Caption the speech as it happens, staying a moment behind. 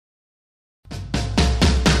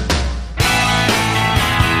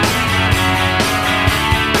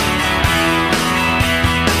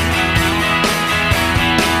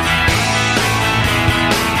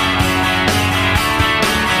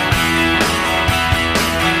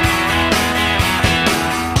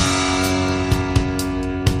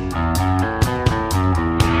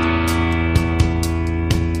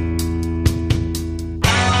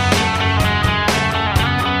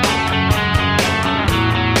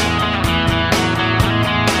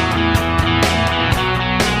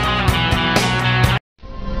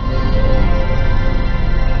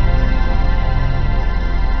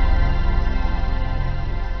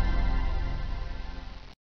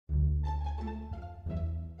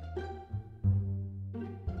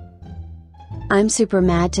I'm super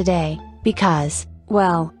mad today, because,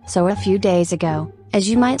 well, so a few days ago, as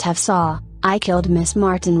you might have saw, I killed Miss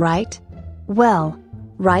Martin, right? Well,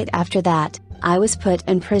 right after that, I was put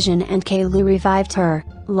in prison and Kaylu revived her,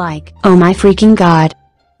 like, oh my freaking god.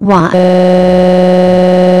 What?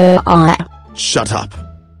 Shut up.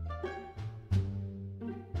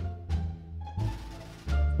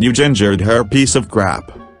 You gingered hair piece of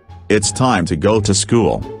crap. It's time to go to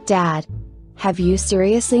school. Dad. Have you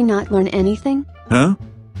seriously not learned anything? Huh?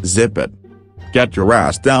 Zip it. Get your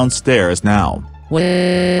ass downstairs now.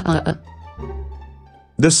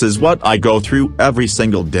 This is what I go through every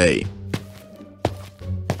single day.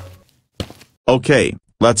 Okay,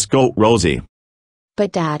 let's go, Rosie.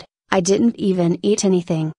 But Dad, I didn't even eat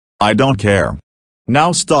anything. I don't care.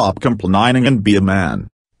 Now stop complaining and be a man.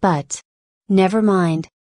 But. Never mind.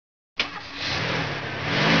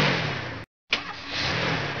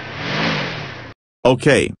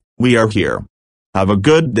 Okay, we are here. Have a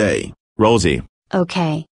good day, Rosie.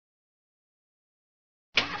 Okay.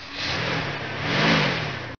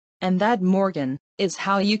 And that, Morgan, is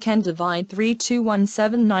how you can divide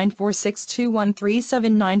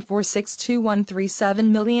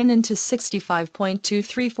 321794621379462137 into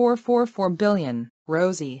 65.23444 billion.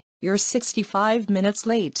 Rosie, you're 65 minutes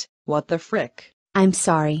late. What the frick? I'm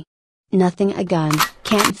sorry. Nothing a gun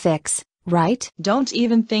can't fix, right? Don't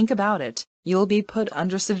even think about it. You'll be put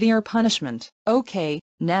under severe punishment. Okay,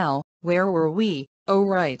 now, where were we? Oh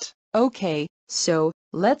right, okay, so,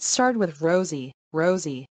 let's start with Rosie.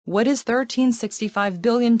 Rosie, what is 1365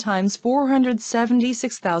 billion times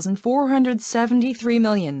 476,473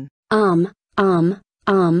 million?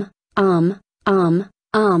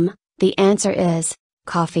 The answer is,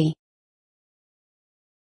 coffee.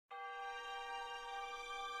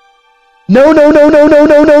 No, no, no, no, no,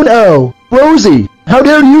 no, no, no! Rosie, how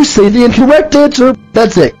dare you say the incorrect answer?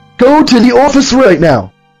 That's it. Go to the office right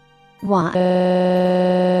now. What?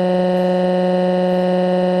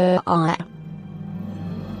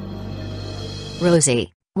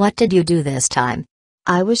 Rosie, what did you do this time?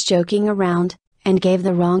 I was joking around, and gave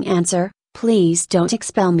the wrong answer. Please don't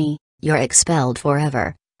expel me. You're expelled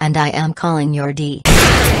forever, and I am calling your D.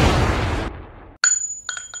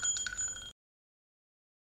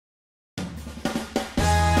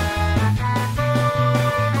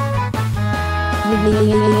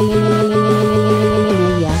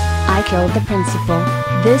 I killed the principal.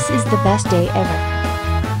 This is the best day ever.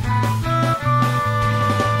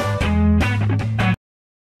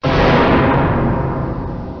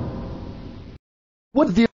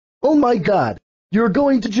 What the? Oh my god! You're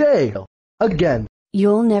going to jail! Again!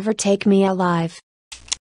 You'll never take me alive.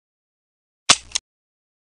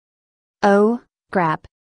 Oh, crap.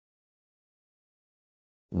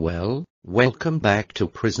 Well, welcome back to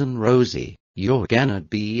prison, Rosie. You're gonna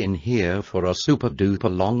be in here for a super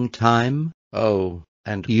duper long time. Oh,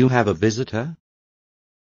 and you have a visitor?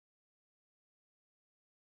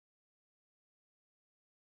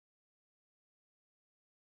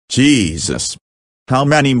 Jesus. How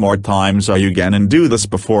many more times are you gonna do this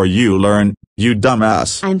before you learn, you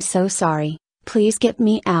dumbass? I'm so sorry. Please get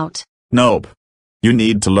me out. Nope. You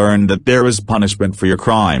need to learn that there is punishment for your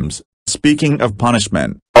crimes. Speaking of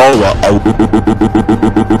punishment,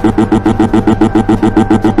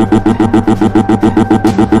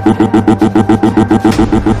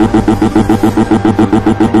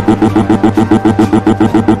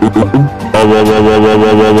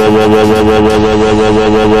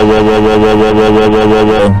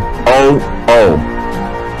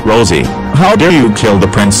 Rosie, how dare you kill the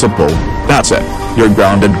principal? That's it. You're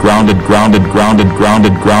grounded, grounded, grounded, grounded,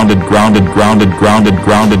 grounded, grounded, grounded, grounded, grounded,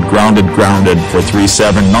 grounded, grounded, grounded for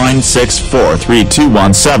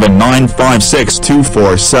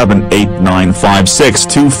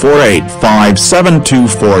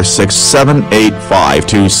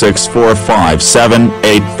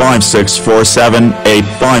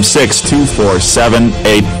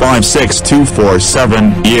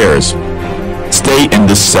years. Stay in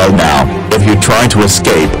this cell now. If you try to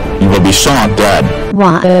escape, you will be shot dead.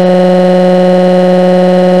 What?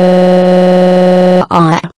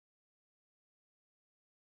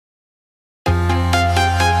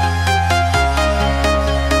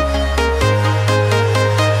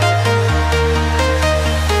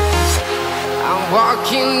 I'm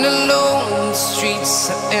walking alone, the streets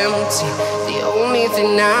are empty. The only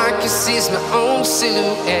thing I can see is my own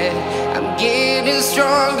silhouette. I'm getting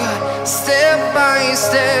stronger, step by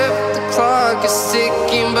step. The clock is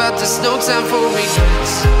ticking, but there's no time for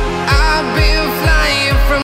regrets. I've been